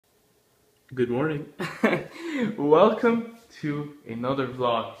Good morning. Welcome to another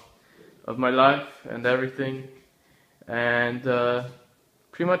vlog of my life and everything, and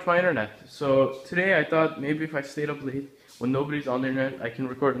pretty much my internet. So today I thought maybe if I stayed up late when nobody's on the internet, I can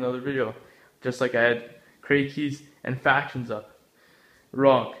record another video, just like I had Craig Keys and Factions up.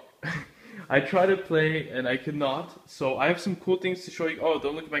 Wrong. I tried to play and I could not. So I have some cool things to show you. Oh,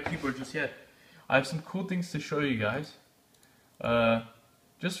 don't look at my keyboard just yet. I have some cool things to show you guys.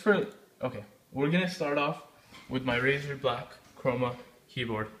 Okay, we're gonna start off with my Razer Black Chroma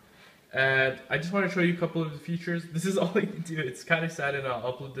keyboard. And I just want to show you a couple of the features. This is all I can do. It's kind of sad, and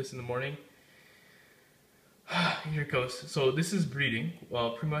I'll upload this in the morning. Here it goes. So this is breeding.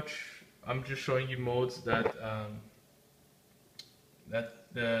 Well, pretty much I'm just showing you modes that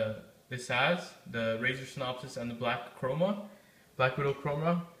this has, the Razer Synopsis and the Black Widow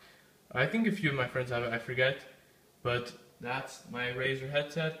Chroma. I think a few of my friends have it, I forget. But that's my Razer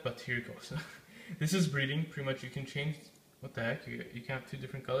headset, but here it goes. This is breeding. Pretty much you can change, what the heck, you can have two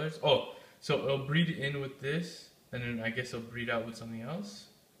different colors. Oh, so it'll breed in with this, and then I guess it'll breed out with something else.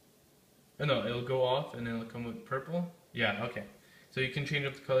 Oh, no, it'll go off and then it'll come with purple. Yeah, okay. So you can change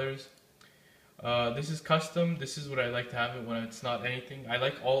up the colors. This is custom. This is what I like to have it when it's not anything. I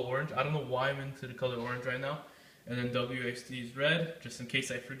like all orange. I don't know why I'm into the color orange right now. And then WXD is red, just in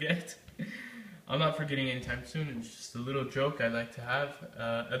case I forget. I'm not forgetting anytime soon. It's just a little joke I like to have.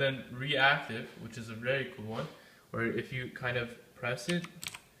 And then reactive, which is a very cool one, where if you kind of press it,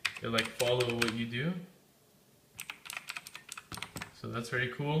 it'll like follow what you do. So that's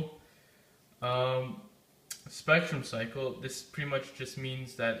very cool. Spectrum cycle. This pretty much just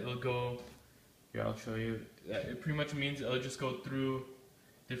means that it'll go. Here, I'll show you. It pretty much means it'll just go through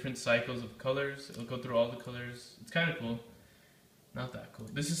different cycles of colors. It'll go through all the colors. It's kind of cool. Not that cool.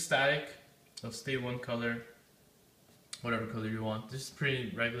 This is static. It'll stay one color, whatever color you want. This is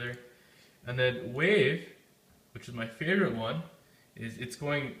pretty regular. And then wave, which is my favorite one, is it's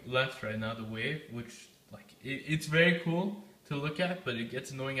going left right now, the wave, which like it's very cool to look at, but it gets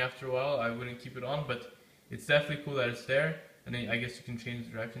annoying after a while. I wouldn't keep it on, but it's definitely cool that it's there. And then I guess you can change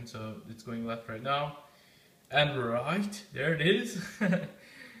the direction, so it's going left right now. And right, there it is.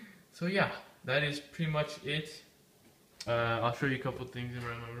 So yeah, that is pretty much it. I'll show you a couple things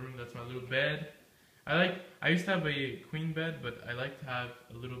around my room. That's my little bed. I used to have a queen bed, but I like to have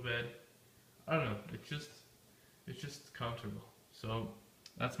a little bed. I don't know, it's just comfortable. So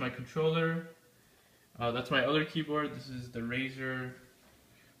that's my controller. That's my other keyboard. This is the Razer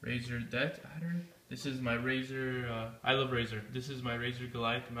Det Adder. This is my Razer, I love Razer. This is my Razer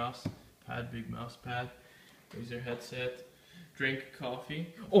Goliath mouse pad, big mouse pad. Razer headset. Drink coffee.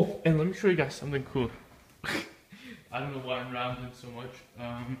 Oh, and let me show you guys something cool. I don't know why I'm rambling so much.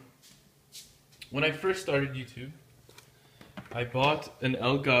 When I first started YouTube, I bought an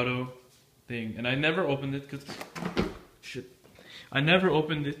Elgato thing, and I never opened it because I never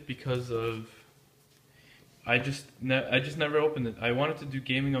opened it because of I just never opened it. I wanted to do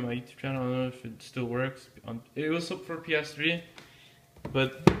gaming on my YouTube channel. I don't know if it still works. It was up for PS3,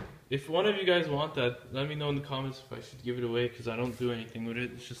 but if one of you guys want that, let me know in the comments if I should give it away, because I don't do anything with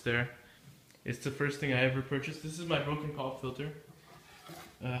it. It's just there. It's the first thing I ever purchased. This is my broken pop filter.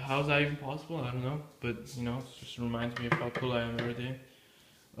 How is that even possible? I don't know. But, you know, it just reminds me of how cool I am every day.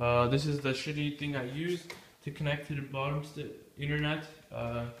 This is the shitty thing I use to connect to the bottom internet.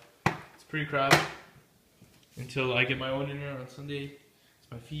 It's pretty crap. Until I get my own internet on Sunday.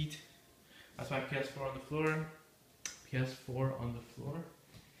 It's my feet. That's my PS4 on the floor. PS4 on the floor.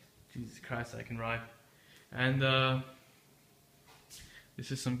 Jesus Christ, I can rhyme. And, this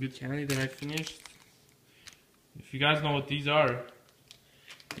is some good candy that I finished. If you guys know what these are,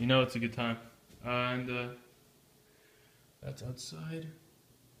 you know it's a good time. And that's outside.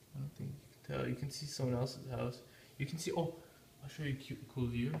 I don't think you can tell. You can see someone else's house. You can see, oh, I'll show you a cool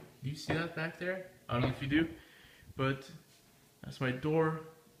view. Do you see that back there? I don't know if you do, but that's my door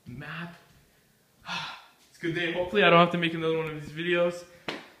map. It's a good day. Hopefully I don't have to make another one of these videos.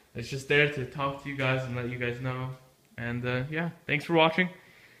 It's just there to talk to you guys and let you guys know. And yeah, thanks for watching,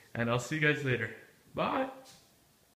 and I'll see you guys later. Bye!